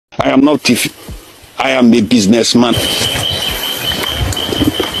I am not thief. I am a businessman.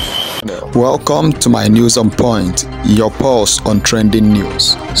 Welcome to my News on Point, your pulse on trending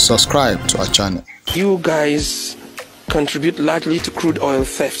news. Subscribe to our channel. You guys contribute largely to crude oil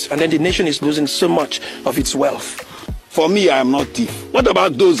theft, and then the nation is losing so much of its wealth. For me, I am not thief. What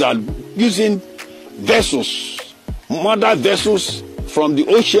about those that are using vessels, mother vessels from the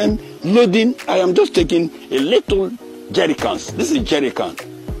ocean, loading? I am just taking a little jerrycans. This is jerrycan.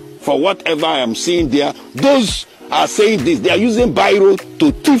 For whatever I am seeing there, those are saying this. They are using biro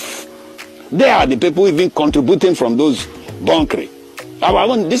to thief. They are the people even contributing from those bunkering.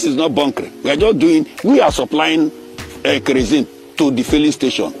 This is not bunkering. We are supplying kerosene to the filling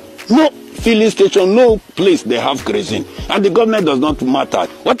station. No filling station, no place they have kerosene. And the government does not matter.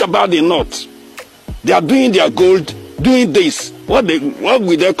 What about the North? They are doing their gold, doing this. What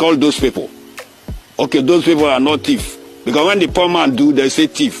will they call those people? Okay, those people are not thief. Because when the poor man do, they say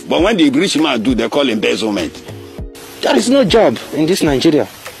thief. But when the rich man do, they call embezzlement. There is no job in this Nigeria.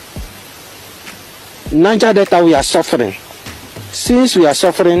 Niger Delta, we are suffering. Since we are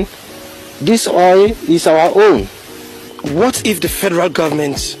suffering, this oil is our own. What if the federal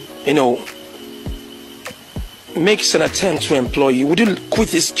government, makes an attempt to employ you? Would you quit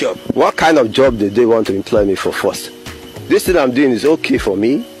this job? What kind of job did they want to employ me for first? This thing I'm doing is okay for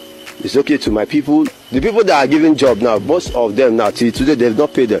me. It's okay to my people. The people that are giving job now, most of them now, till today, they've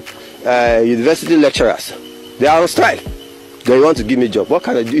not paid them. University lecturers, they are on strike. They want to give me job. What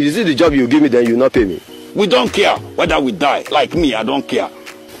kind of, is it the job you give me, then you not pay me? We don't care whether we die. Like me, I don't care.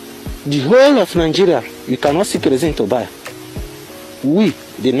 The whole of Nigeria, you cannot see kerosene to buy. We,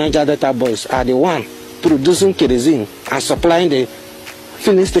 the Niger Delta boys, are the one producing kerosene and supplying the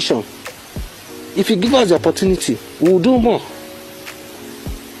filling station. If you give us the opportunity, we will do more.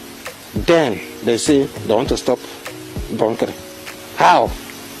 Then they say they want to stop bunkering. How?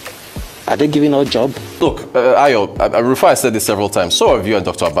 Are they giving us a job? Look, Ayo, I said this several times. So have you and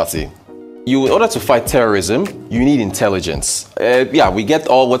Dr. Abati. In order to fight terrorism, you need intelligence. Yeah, we get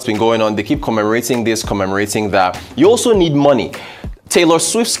all what's been going on. They keep commemorating this, commemorating that. You also need money. Taylor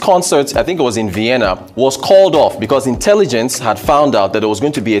Swift's concert, I think it was in Vienna, was called off because intelligence had found out that there was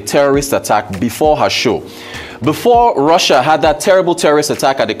going to be a terrorist attack before her show. Before Russia had that terrible terrorist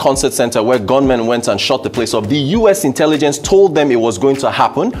attack at the concert center where gunmen went and shot the place up, the US intelligence told them it was going to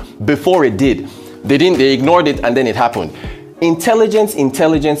happen before it did. They ignored it, and then it happened. Intelligence,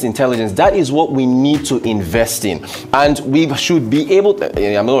 intelligence, intelligence. That is what we need to invest in. And we should be able to,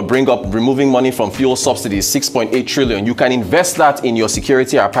 I'm going to bring up removing money from fuel subsidies, 6.8 trillion. You can invest that in your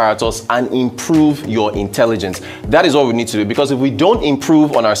security apparatus and improve your intelligence. That is what we need to do, because if we don't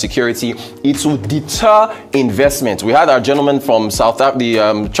improve on our security, it will deter investment. We had our gentleman from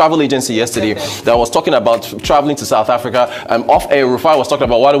the travel agency yesterday that was talking about traveling to South Africa. Off air, Rufai was talking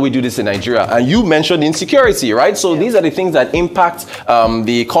about why do we do this in Nigeria? And you mentioned insecurity, right? So these are the things that impact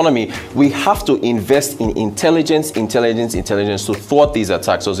the economy. We have to invest in intelligence to thwart these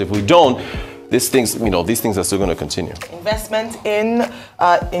attacks. So if we don't, these things are still going to continue. Investment in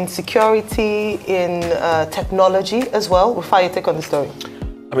security, in technology as well. Before you take on the story.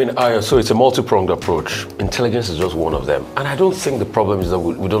 I mean, so it's a multi-pronged approach. Intelligence is just one of them. And I don't think the problem is that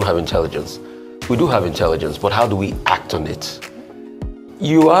we don't have intelligence. We do have intelligence, but how do we act on it?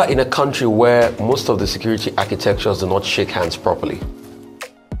 You are in a country where most of the security architectures do not shake hands properly.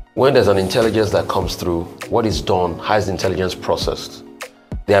 When there's an intelligence that comes through, what is done, how is the intelligence processed?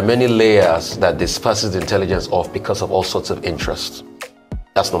 There are many layers that disperses the intelligence off because of all sorts of interests.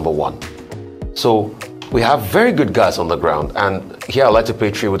 That's number one. So we have very good guys on the ground, and here I'd like to pay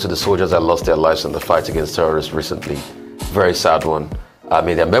tribute to the soldiers that lost their lives in the fight against terrorists recently. Very sad one. I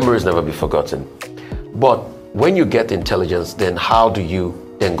mean, their memories never be forgotten. But when you get intelligence, then how do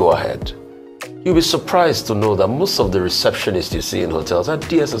you then go ahead? You'll be surprised to know that most of the receptionists you see in hotels are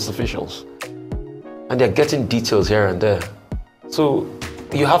DSS officials. And they're getting details here and there. So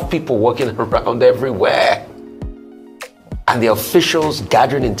you have people working around everywhere. And the officials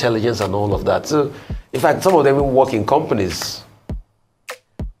gathering intelligence and all of that. So, in fact, some of them even work in companies.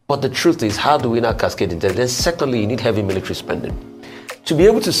 But the truth is, how do we now cascade intelligence? Secondly, you need heavy military spending. To be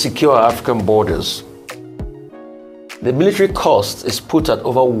able to secure our African borders, the military cost is put at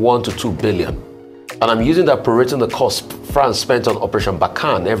over 1 to 2 billion. And I'm using that prorating the cost France spent on Operation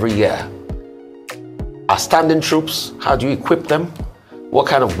Bakan every year. Our standing troops, how do you equip them? What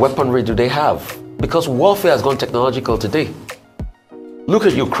kind of weaponry do they have? Because warfare has gone technological today. Look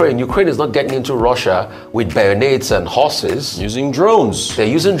at Ukraine. Ukraine is not getting into Russia with bayonets and horses. Using drones. They're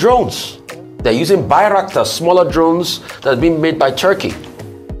using drones. They're using Bayraktar, smaller drones that are being made by Turkey.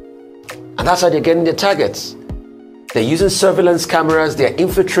 And that's how they're getting their targets. They're using surveillance cameras, they're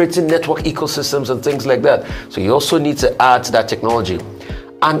infiltrating network ecosystems and things like that. So you also need to add to that technology.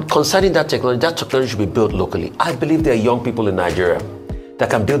 And concerning that technology should be built locally. I believe there are young people in Nigeria that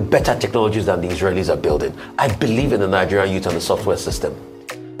can build better technologies than the Israelis are building. I believe in the Nigerian youth and the software system.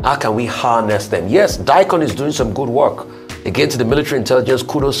 How can we harness them? Yes, DICON is doing some good work. Again, to the military intelligence,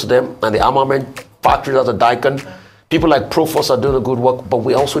 kudos to them, and the armament factories out of DICON. People like Proforce are doing a good work, but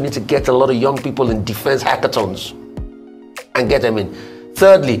we also need to get a lot of young people in defense hackathons and get them in.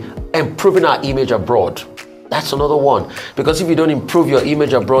 Thirdly, improving our image abroad. That's another one. Because if you don't improve your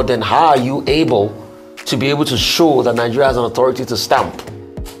image abroad, then how are you able to show that Nigeria has an authority to stamp?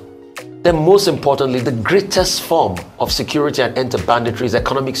 Then most importantly, the greatest form of security and end to banditry is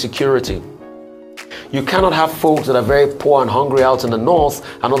economic security. You cannot have folks that are very poor and hungry out in the north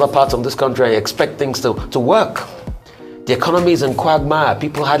and other parts of this country and expect things to work. The economy is in quagmire.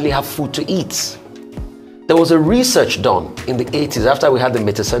 People hardly have food to eat. There was a research done in the 80s after we had the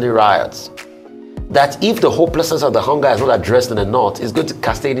Metisani riots that if the hopelessness of the hunger is not addressed in the north, it's going to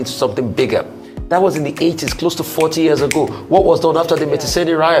cascade into something bigger. That was in the 80s, close to 40 years ago. What was done after the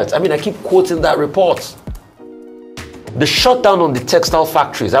Metisani riots? I mean, I keep quoting that report. The shutdown on the textile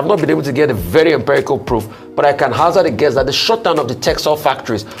factories, I've not been able to get a very empirical proof, but I can hazard a guess that the shutdown of the textile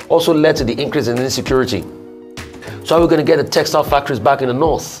factories also led to the increase in insecurity. So how are we going to get the textile factories back in the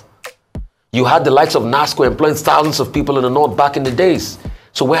north? You had the likes of NASCO employing thousands of people in the north back in the days.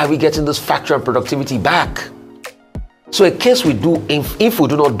 So where are we getting this factory and productivity back? So in case we do, if we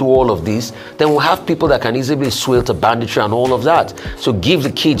do not do all of this, then we'll have people that can easily sway to banditry and all of that. So give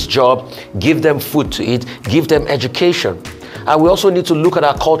the kids job, give them food to eat, give them education. And we also need to look at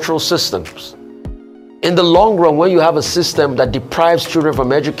our cultural systems. In the long run, when you have a system that deprives children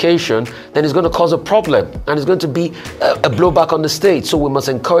from education, then it's going to cause a problem and it's going to be a blowback on the state. So we must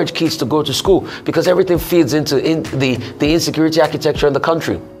encourage kids to go to school because everything feeds into the insecurity architecture in the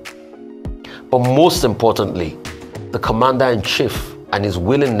country. But most importantly, the commander-in-chief and his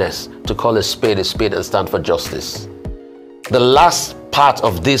willingness to call a spade and stand for justice. The last part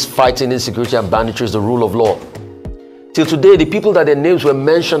of this fighting insecurity and banditry is the rule of law. Till today, the people that their names were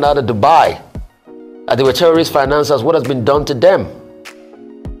mentioned out of Dubai, they were terrorist financiers, what has been done to them?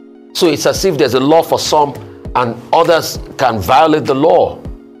 So it's as if there's a law for some and others can violate the law.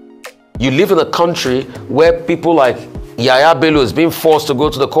 You live in a country where people like Yaya Bello is being forced to go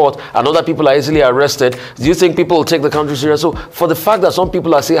to the court and other people are easily arrested. Do you think people will take the country serious? So for the fact that some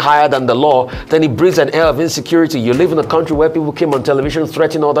people are say higher than the law, then it brings an air of insecurity. You live in a country where people came on television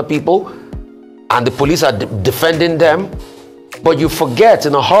threatening other people and the police are defending them. But you forget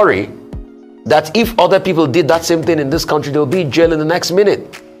in a hurry that if other people did that same thing in this country, they'll be in jail in the next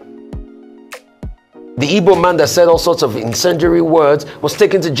minute. The Igbo man that said all sorts of incendiary words was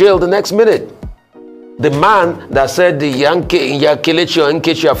taken to jail the next minute. The man that said the Kelechi or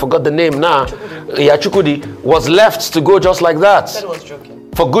Nkechi, I forgot the name now, Chukudi, was left to go just like that. That was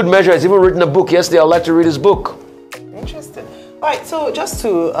joking. For good measure, he's even written a book. Yesterday, I'd like to read his book. Interesting. All right, so just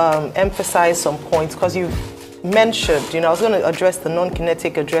to emphasize some points, because you've mentioned, I was going to address the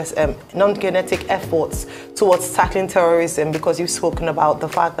non-kinetic efforts towards tackling terrorism, because you've spoken about the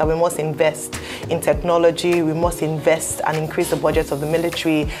fact that we must invest in technology, we must invest and increase the budgets of the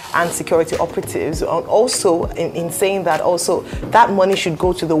military and security operatives. Also, in saying that, also that money should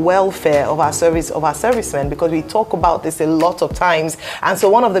go to the welfare of our servicemen, because we talk about this a lot of times. And so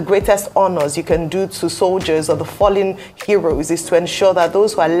one of the greatest honors you can do to soldiers or the fallen heroes is to ensure that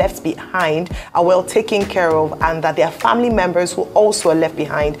those who are left behind are well taken care of, and that their family members who also are left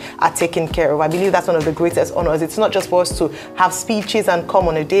behind are taken care of. I believe that's one of the greatest honors. It's not just for us to have speeches and come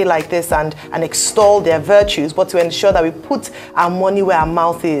on a day like this and extol their virtues, but to ensure that we put our money where our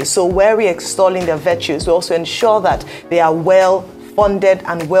mouth is. So where we're extolling their virtues, we also ensure that they are well funded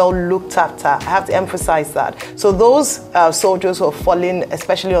and well looked after. I have to emphasize that. So those soldiers who have fallen,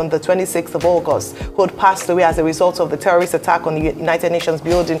 especially on the 26th of August, who had passed away as a result of the terrorist attack on the United Nations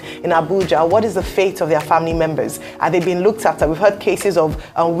building in Abuja, what is the fate of their family members? Are they being looked after? We've heard cases of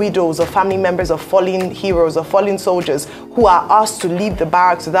widows or family members of fallen heroes or fallen soldiers who are asked to leave the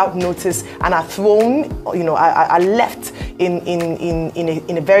barracks without notice and are thrown, are left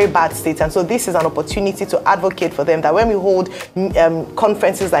in a very bad state. And so this is an opportunity to advocate for them, that when we hold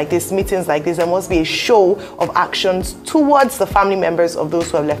conferences like this, meetings like this, there must be a show of actions towards the family members of those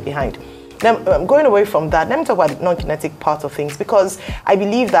who are left behind. Now, going away from that, let me talk about the non-kinetic part of things, because I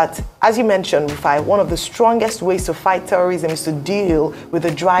believe that, as you mentioned, Rufai, one of the strongest ways to fight terrorism is to deal with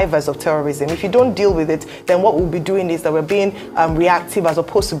the drivers of terrorism. If you don't deal with it, then what we'll be doing is that we're being reactive as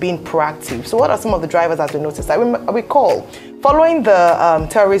opposed to being proactive. So what are some of the drivers as we noticed? I recall Following the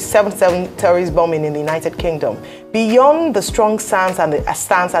 7/7 terrorist bombing in the United Kingdom, beyond the strong stance and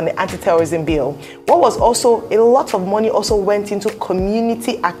the anti-terrorism bill, what was also a lot of money also went into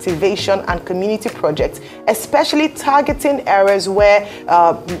community activation and community projects, especially targeting areas where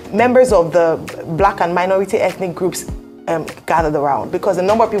members of the Black and minority ethnic groups gathered around, because a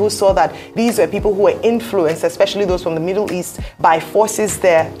number of people saw that these were people who were influenced, especially those from the Middle East, by forces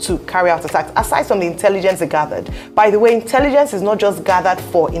there to carry out attacks, aside from the intelligence they gathered. By the way, intelligence is not just gathered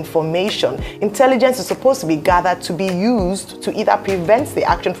for information. Intelligence is supposed to be gathered to be used to either prevent the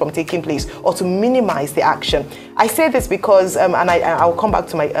action from taking place or to minimize the action. I say this because, and I'll come back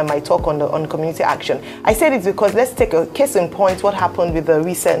to my talk on community action. I say this because let's take a case in point what happened with the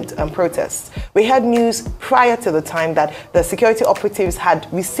recent protests. We had news prior to the time that the security operatives had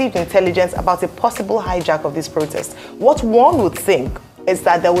received intelligence about a possible hijack of this protest. What one would think is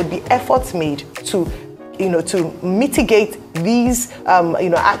that there would be efforts made to mitigate these,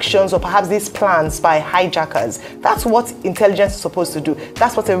 actions or perhaps these plans by hijackers. That's what intelligence is supposed to do.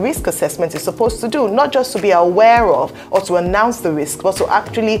 That's what a risk assessment is supposed to do, not just to be aware of or to announce the risk, but to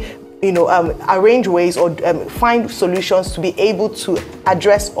actually arrange ways or find solutions to be able to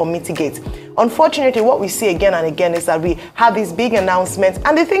address or mitigate. Unfortunately, what we see again and again is that we have these big announcements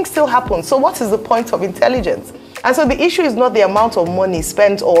and the things still happen. So what is the point of intelligence? And so the issue is not the amount of money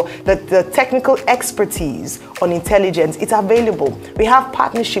spent or the technical expertise on intelligence. It's available. We have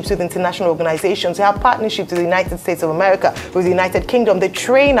partnerships with international organizations. We have partnerships with the United States of America, with the United Kingdom. They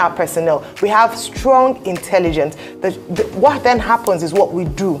train our personnel. We have strong intelligence. What then happens is what we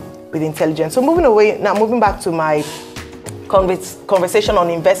do with intelligence. So moving back to my conversation on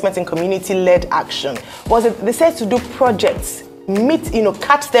investment in community-led action, they said to do projects,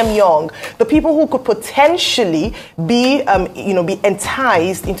 catch them young. The people who could potentially be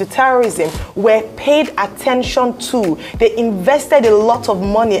enticed into terrorism were paid attention to. They invested a lot of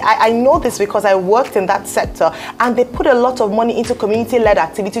money. I know this because I worked in that sector, and they put a lot of money into community-led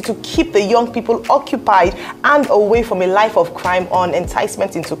activity to keep the young people occupied and away from a life of crime or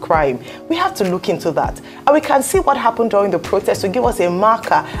enticement into crime. We have to look into that. And we can see what happened during the protest to give us a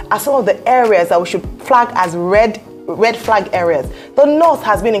marker as some of the areas that we should flag as red flag areas. The North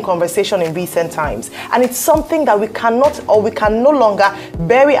has been in conversation in recent times, and it's something that we can no longer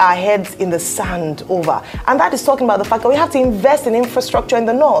bury our heads in the sand over. And that is talking about the fact that we have to invest in infrastructure in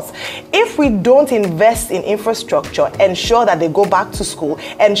the North. If we don't invest in infrastructure, ensure that they go back to school,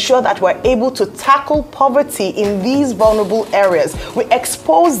 ensure that we're able to tackle poverty in these vulnerable areas, we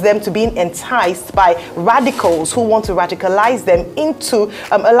expose them to being enticed by radicals who want to radicalize them into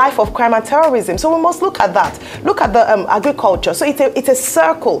a life of crime and terrorism. So we must look at that. Look at the agriculture. So it's a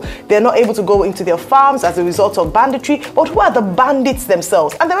circle. They're not able to go into their farms as a result of banditry, but who are the bandits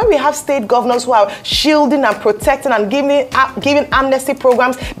themselves? And then when we have state governors who are shielding and protecting and giving amnesty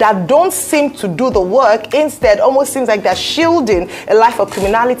programs that don't seem to do the work, instead almost seems like they're shielding a life of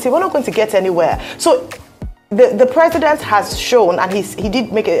criminality, we're not going to get anywhere. So the president has shown, and he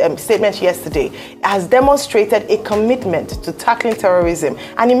did make a statement yesterday, has demonstrated a commitment to tackling terrorism.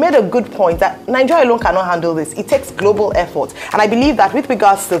 And he made a good point that Nigeria alone cannot handle this. It takes global effort. And I believe that with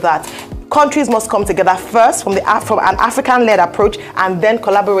regards to that, countries must come together first from an African-led approach, and then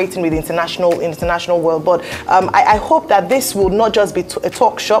collaborating with the international world. But I hope that this will not just be a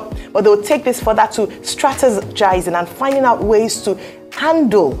talk shop, but they will take this further to strategizing and finding out ways to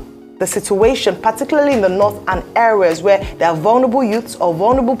handle the situation, particularly in the North and areas where there are vulnerable youths or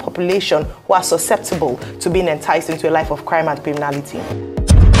vulnerable population who are susceptible to being enticed into a life of crime and criminality.